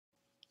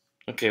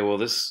Okay, well,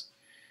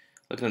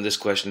 looking at this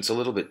question, it's a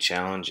little bit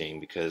challenging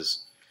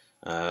because,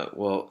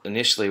 well,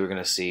 initially we're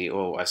going to see,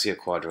 oh, I see a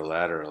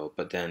quadrilateral,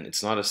 but then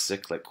it's not a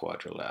cyclic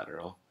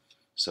quadrilateral.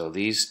 So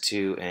these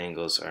two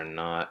angles are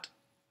not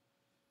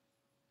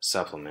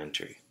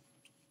supplementary.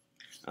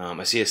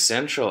 I see a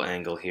central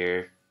angle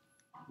here,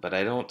 but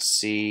I don't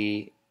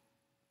see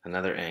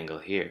another angle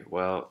here.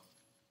 Well,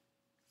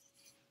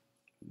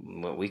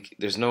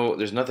 there's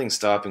nothing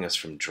stopping us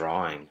from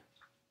drawing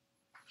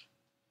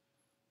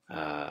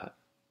uh,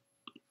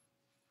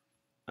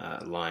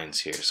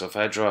 lines here. So if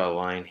I draw a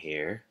line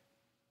here,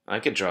 I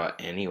could draw it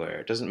anywhere.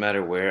 It doesn't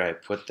matter where I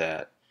put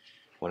that.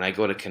 When I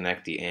go to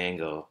connect the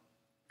angle,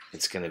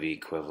 it's going to be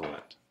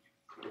equivalent.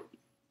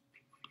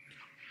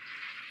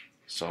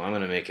 So I'm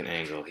going to make an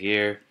angle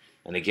here.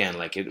 And again,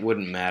 like it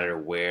wouldn't matter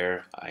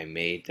where I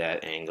made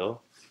that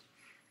angle.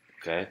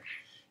 Okay?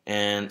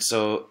 And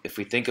so if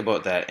we think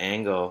about that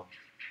angle,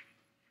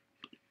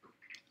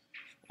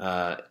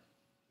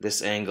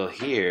 this angle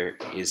here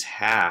is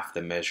half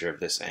the measure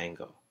of this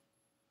angle.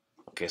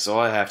 Okay, so all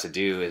I have to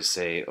do is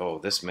say, oh,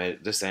 this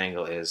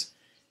angle is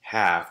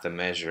half the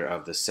measure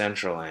of the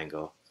central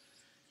angle.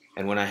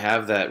 And when I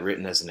have that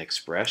written as an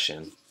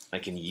expression, I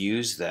can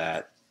use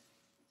that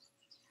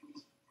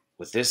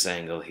with this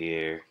angle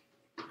here,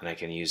 and I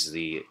can use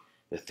the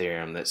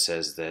theorem that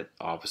says that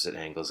opposite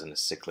angles in a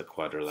cyclic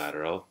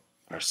quadrilateral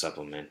are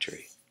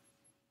supplementary.